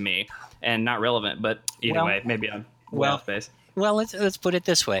surface to me and not relevant. But either way, maybe I'm off base. Well, let's put it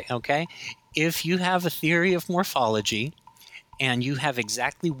this way, okay? If you have a theory of morphology and you have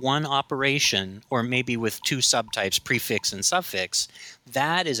exactly one operation, or maybe with 2 subtypes, prefix and suffix,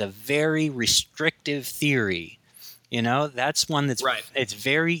 that is a very restrictive theory. That's one that's right. It's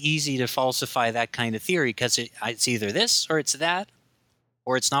very easy to falsify that kind of theory, because it's either this or it's that,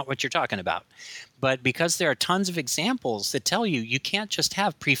 or it's not what you're talking about. But because there are tons of examples that tell you can't just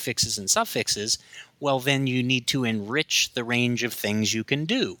have prefixes and suffixes, well, then you need to enrich the range of things you can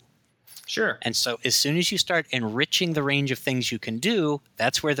do. Sure. And so as soon as you start enriching the range of things you can do,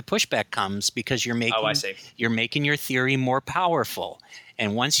 that's where the pushback comes, because you're making your theory more powerful.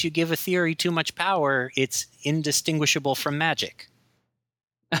 And once you give a theory too much power, it's indistinguishable from magic.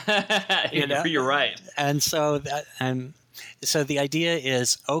 You're right. And so so the idea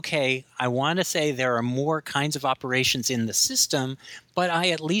is, okay, I want to say there are more kinds of operations in the system, but I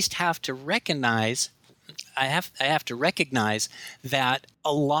at least have to recognize that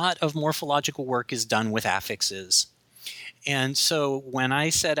a lot of morphological work is done with affixes. And so when I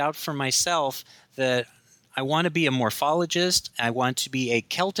set out for myself that I want to be a morphologist, I want to be a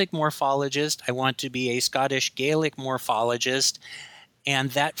Celtic morphologist, I want to be a Scottish Gaelic morphologist,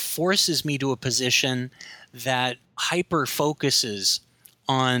 and that forces me to a position that hyper-focuses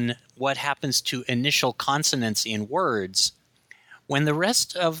on what happens to initial consonants in words, when the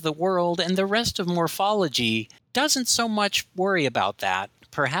rest of the world and the rest of morphology doesn't so much worry about that.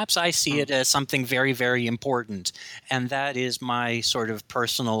 Perhaps I see it as something very, very important, and that is my sort of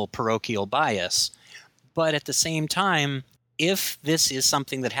personal parochial bias. But at the same time, if this is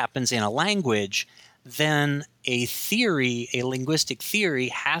something that happens in a language, then a linguistic theory,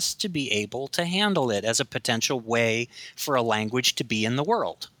 has to be able to handle it as a potential way for a language to be in the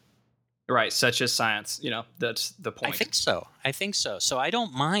world. Right, such as science, that's the point. I think so. So I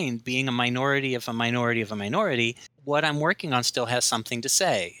don't mind being a minority of a minority of a minority. What I'm working on still has something to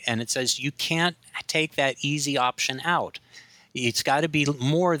say, and it says you can't take that easy option out. It's got to be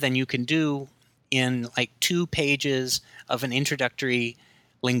more than you can do in like 2 pages of an introductory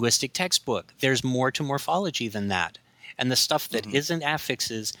linguistic textbook. There's more to morphology than that. And the stuff that isn't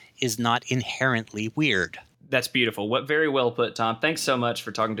affixes is not inherently weird. That's beautiful. Very well put, Tom. Thanks so much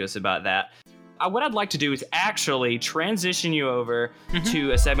for talking to us about that. what I'd like to do is actually transition you over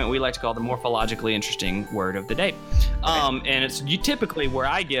to a segment we like to call the morphologically interesting word of the day. And it's typically where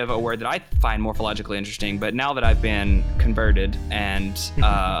I give a word that I find morphologically interesting, but now that I've been converted and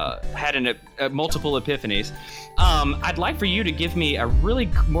had multiple epiphanies, I'd like for you to give me a really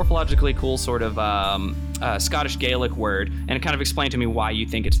morphologically cool sort of Scottish Gaelic word and kind of explain to me why you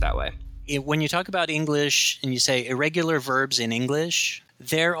think it's that way. When you talk about English and you say irregular verbs in English,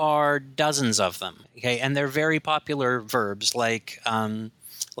 there are dozens of them, okay? And they're very popular verbs like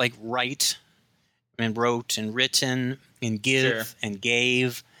write and wrote and written and give and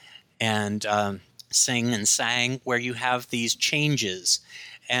gave and sing and sang, where you have these changes.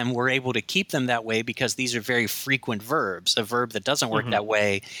 And we're able to keep them that way because these are very frequent verbs. A verb that doesn't work that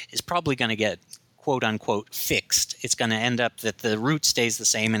way is probably going to get quote unquote fixed. It's going to end up that the root stays the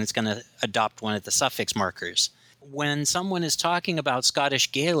same and it's going to adopt one of the suffix markers. When someone is talking about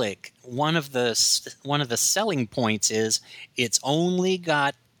Scottish Gaelic, one of the selling points is it's only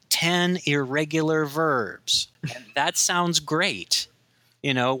got 10 irregular verbs. And that sounds great.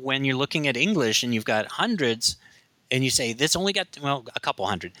 You know, when you're looking at English and you've got hundreds and you say this only got, well, a couple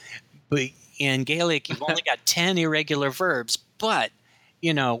hundred, but in Gaelic you've only got 10 irregular verbs. But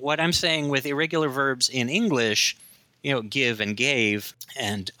you know, what I'm saying with irregular verbs in English, you know, give and gave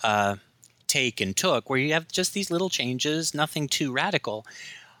and take and took, where you have just these little changes, nothing too radical.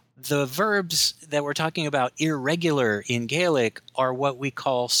 The verbs that we're talking about irregular in Gaelic are what we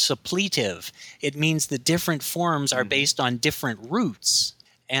call suppletive. It means the different forms are based on different roots.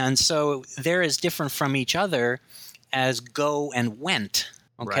 And so they're as different from each other as go and went,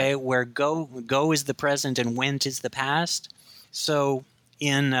 okay? Right. Where go is the present and went is the past. So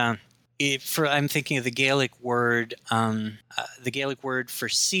I'm thinking of the Gaelic word for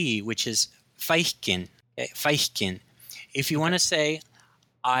see, which is feichkin. Feichkin. If you want to say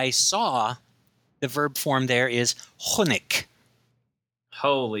I saw, the verb form there is chonig.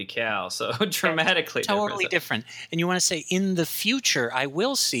 Holy cow! So dramatically totally different. And you want to say in the future I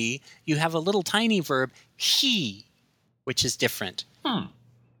will see. You have a little tiny verb he, which is different. And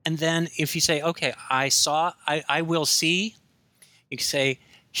then if you say okay, I saw, I will see. You can say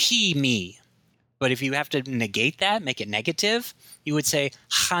he, me. But if you have to negate that, make it negative, you would say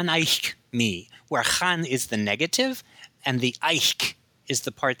chan eich me, where chan is the negative and the eich is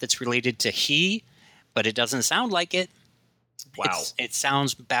the part that's related to he, but it doesn't sound like it. Wow. It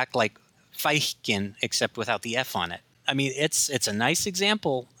sounds back like feichkin, except without the F on it. I mean, it's a nice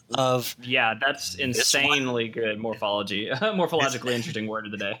example of... Yeah, that's insanely good morphology. Morphologically interesting word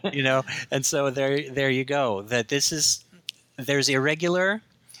of the day. You know, and so there you go. That there's irregular,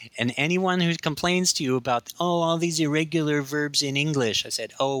 and anyone who complains to you about, all these irregular verbs in English, I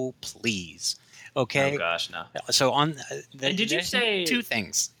said, oh, please. Okay. Oh gosh, no. So did you say two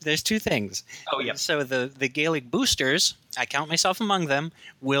things? There's two things. Oh yeah. So the Gaelic boosters, I count myself among them,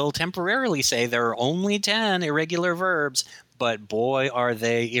 will temporarily say there are only 10 irregular verbs, but boy, are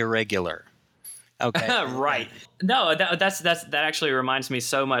they irregular. Okay. Right. No, that actually reminds me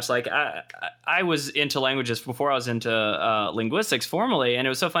so much. Like I was into languages before I was into linguistics formally, and it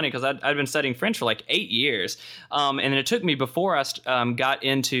was so funny because I'd been studying French for like 8 years, and it took me before I got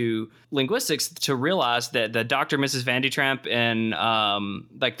into linguistics to realize that the Dr. Mrs. Van de Tramp and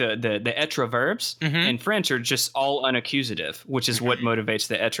like the être verbs in French are just all unaccusative, which is what motivates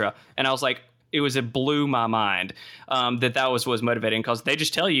the être. And I was like, it blew my mind that was motivating because they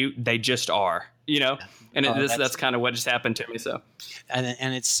just tell you they just are, you know, and that's kind of what just happened to me. So,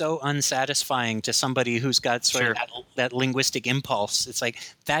 and it's so unsatisfying to somebody who's got sort of that linguistic impulse. It's like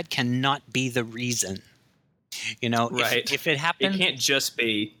that cannot be the reason, you know. Right. If it happened, it can't just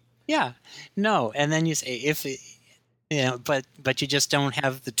be. Yeah. No. And then you say but you just don't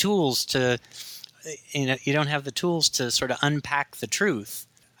have the tools to, you don't have the tools to sort of unpack the truth.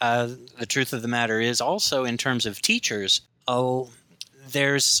 The truth of the matter is also in terms of teachers,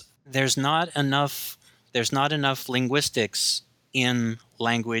 there's not enough linguistics in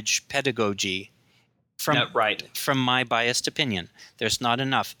language pedagogy. From my biased opinion, there's not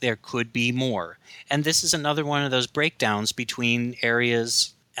enough. There could be more, and this is another one of those breakdowns between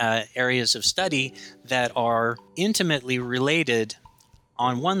areas of study that are intimately related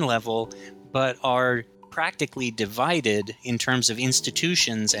on one level, but are practically divided in terms of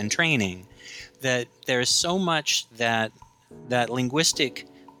institutions and training, that there's so much that linguistic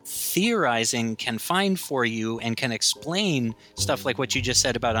theorizing can find for you and can explain stuff like what you just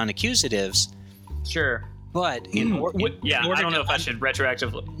said about unaccusatives. Sure. But I don't know if I should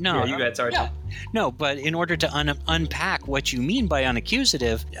retroactively. No, you guys are. No, but in order to unpack what you mean by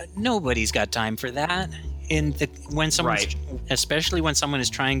unaccusative, nobody's got time for that. especially when someone is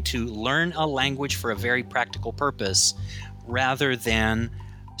trying to learn a language for a very practical purpose, rather than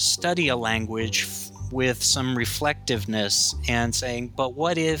study a language with some reflectiveness and saying, but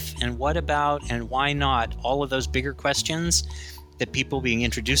what if, and what about, and why not? All of those bigger questions that people being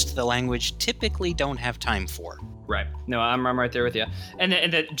introduced to the language typically don't have time for. Right. No, I'm right there with you. And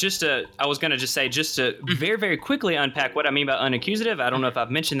I was going to just say, just to very, very quickly unpack what I mean by unaccusative. I don't know if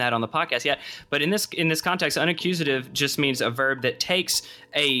I've mentioned that on the podcast yet, but in this context, unaccusative just means a verb that takes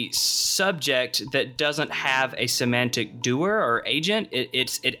a subject that doesn't have a semantic doer or agent. It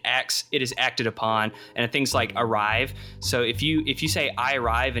is acted upon, and things like arrive. So if you say I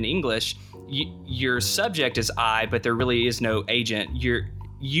arrive in English, your subject is I, but there really is no agent.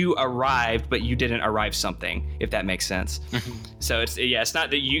 You arrived, but you didn't arrive something, if that makes sense. So it's not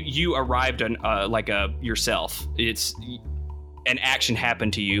that you arrived on yourself. It's an action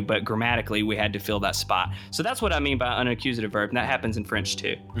happened to you, but grammatically we had to fill that spot. So that's what I mean by unaccusative verb, and that happens in French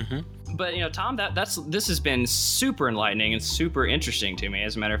too. But Tom, this has been super enlightening and super interesting to me,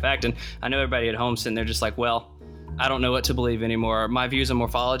 as a matter of fact. And I know everybody at home sitting there just like, well, I don't know what to believe anymore. My views on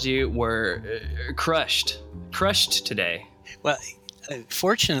morphology were crushed today. Well,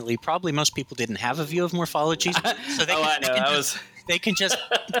 fortunately, probably most people didn't have a view of morphology, so they can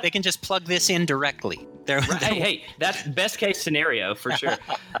just plug this in directly. Hey, that's best case scenario for sure.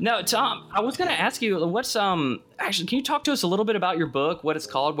 No, Tom, I was going to ask you, what's actually, can you talk to us a little bit about your book, what it's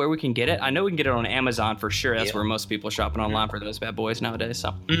called, where we can get it? I know we can get it on Amazon for sure. That's where most people are shopping online for those bad boys nowadays.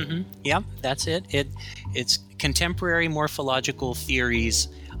 So. Yeah, that's it. It's Contemporary Morphological Theories,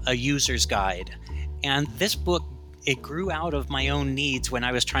 a User's Guide, and this book, it grew out of my own needs when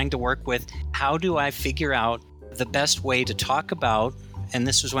I was trying to work with how do I figure out the best way to talk about, and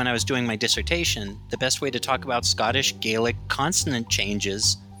this was when I was doing my dissertation, the best way to talk about Scottish Gaelic consonant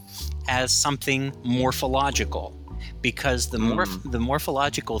changes as something morphological. Because the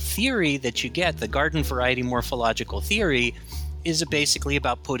morphological theory that you get, the garden variety morphological theory, is basically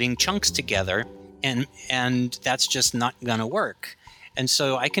about putting chunks together, and that's just not going to work. And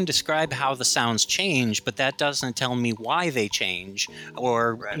so I can describe how the sounds change, but that doesn't tell me why they change,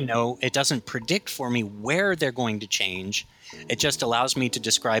 or, it doesn't predict for me where they're going to change. It just allows me to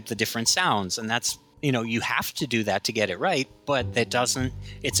describe the different sounds. And that's, you have to do that to get it right, but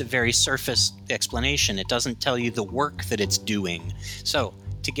it's a very surface explanation. It doesn't tell you the work that it's doing. So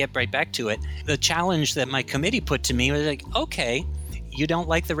to get right back to it, the challenge that my committee put to me was like, okay, you don't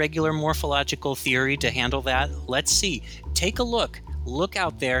like the regular morphological theory to handle that? Let's see. Take a look. Look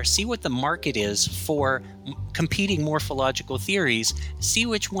out there, see what the market is for competing morphological theories, see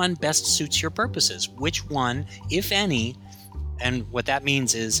which one best suits your purposes, which one, if any, and what that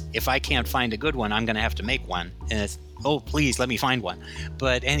means is if I can't find a good one, I'm going to have to make one. And it's, oh, please, let me find one.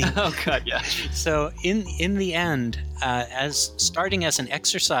 But anyway. Oh, God, yeah. So in the end, starting as an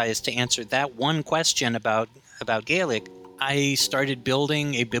exercise to answer that one question about Gaelic, I started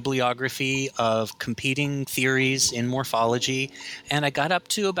building a bibliography of competing theories in morphology, and I got up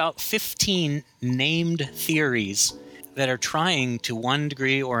to about 15 named theories that are trying to one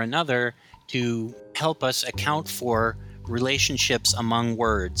degree or another to help us account for relationships among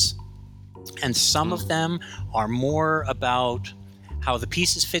words. And some of them are more about how the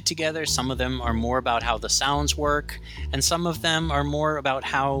pieces fit together, some of them are more about how the sounds work, and some of them are more about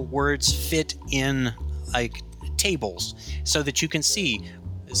how words fit in like tables, so that you can see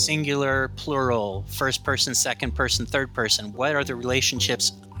singular, plural, first person, second person, third person. What are the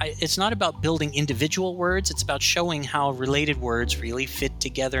relationships? It's not about building individual words. It's about showing how related words really fit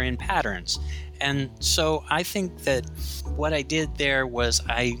together in patterns. And so I think that what I did there was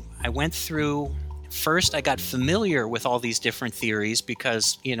I went through. First, I got familiar with all these different theories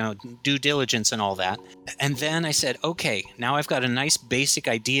because, due diligence and all that. And then I said, okay, now I've got a nice basic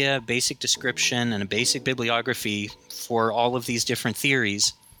idea, basic description, and a basic bibliography for all of these different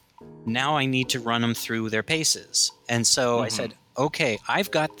theories. Now I need to run them through their paces. And so I said, okay,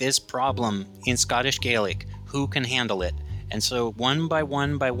 I've got this problem in Scottish Gaelic. Who can handle it? And so one by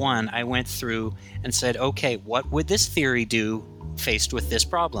one, I went through and said, okay, what would this theory do faced with this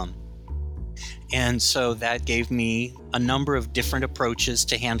problem? And so that gave me a number of different approaches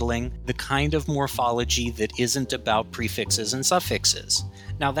to handling the kind of morphology that isn't about prefixes and suffixes.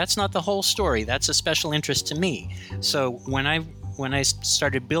 Now, that's not the whole story. That's a special interest to me. So when I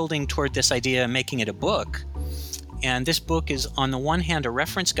started building toward this idea of making it a book, and this book is, on the one hand, a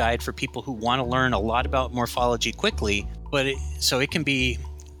reference guide for people who want to learn a lot about morphology quickly, but it can be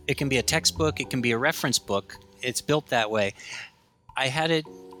a textbook, it can be a reference book. It's built that way. I had it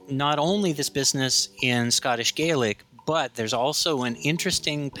not only this business in Scottish Gaelic, But there's also an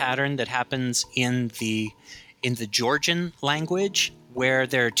interesting pattern that happens in the Georgian language, where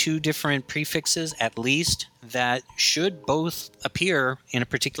there are two different prefixes at least that should both appear in a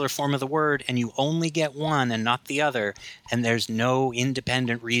particular form of the word, and you only get one and not the other, and there's no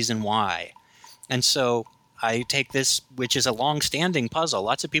independent reason why. And so I take this, which is a long-standing puzzle.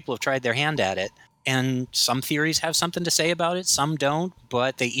 Lots of people have tried their hand at it, and some theories have something to say about it, some don't,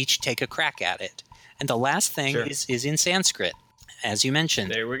 but they each take a crack at it. And the last thing is in Sanskrit, as you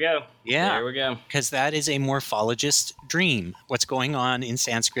mentioned. There we go. Yeah. There we go. Because that is a morphologist's dream. What's going on in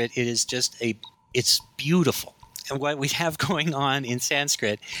Sanskrit, it is just it's beautiful. And what we have going on in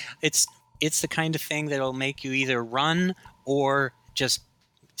Sanskrit, it's the kind of thing that'll make you either run or just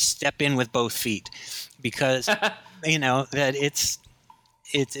step in with both feet. Because, that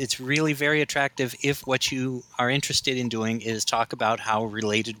it's really very attractive if what you are interested in doing is talk about how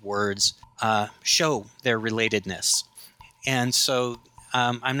related words show their relatedness. And so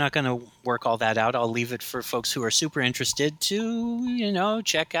I'm not going to work all that out. I'll leave it for folks who are super interested to,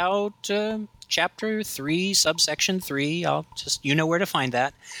 check out Chapter 3, Subsection 3. I'll just, where to find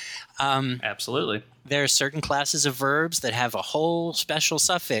that. Absolutely. There are certain classes of verbs that have a whole special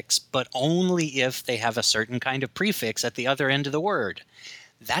suffix, but only if they have a certain kind of prefix at the other end of the word.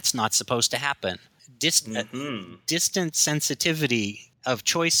 That's not supposed to happen. Distant sensitivity of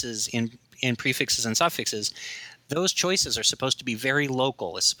choices in prefixes and suffixes, those choices are supposed to be very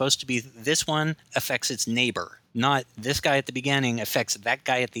local. It's supposed to be this one affects its neighbor, not this guy at the beginning affects that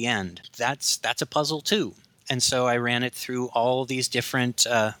guy at the end. That's a puzzle too. And so I ran it through all these different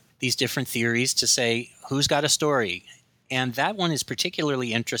theories to say who's got a story. And that one is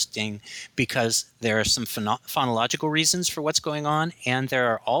particularly interesting because there are some phonological reasons for what's going on, and there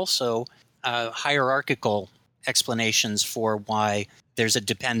are also hierarchical explanations for why there's a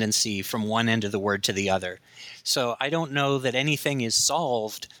dependency from one end of the word to the other. So I don't know that anything is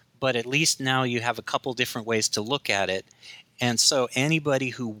solved, but at least now you have a couple different ways to look at it. And so anybody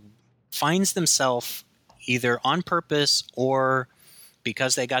who finds themselves either on purpose or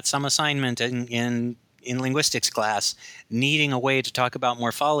because they got some assignment in linguistics class needing a way to talk about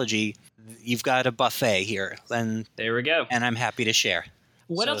morphology, you've got a buffet here. And there we go. And I'm happy to share.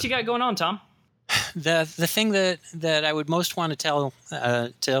 What else you got going on, Tom? The thing that I would most want to tell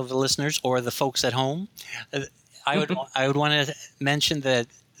the listeners or the folks at home, I would want to mention that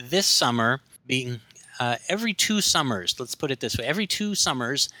this summer, being every 2 summers, let's put it this way, every 2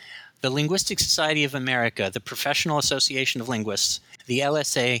 summers, the Linguistic Society of America, the Professional Association of Linguists, the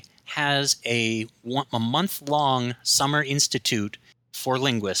LSA, has a month-long summer institute for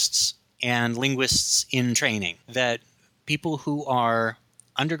linguists and linguists in training that people who are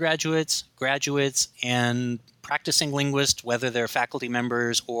undergraduates, graduates, and practicing linguists, whether they're faculty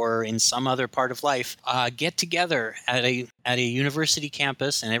members or in some other part of life, get together at a university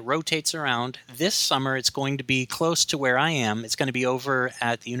campus, and it rotates around. This summer, it's going to be close to where I am. It's going to be over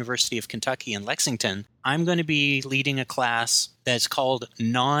at the University of Kentucky in Lexington. I'm going to be leading a class that's called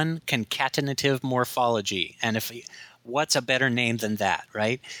Non-Concatenative Morphology. And what's a better name than that,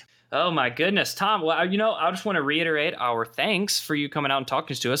 right? Oh, my goodness, Tom. Well, I just want to reiterate our thanks for you coming out and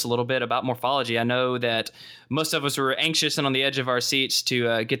talking to us a little bit about morphology. I know that most of us were anxious and on the edge of our seats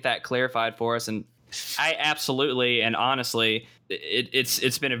to get that clarified for us. And I absolutely and honestly,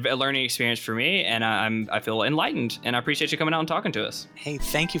 it's been a learning experience for me, and I feel enlightened, and I appreciate you coming out and talking to us. Hey,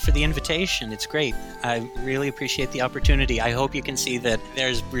 thank you for the invitation. It's great. I really appreciate the opportunity. I hope you can see that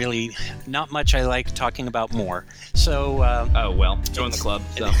there's really not much I like talking about more. So, join the club.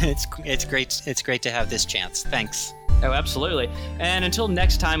 So. It's great. It's great to have this chance. Thanks. Oh, absolutely. And until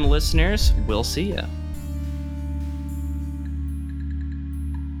next time, listeners, we'll see you.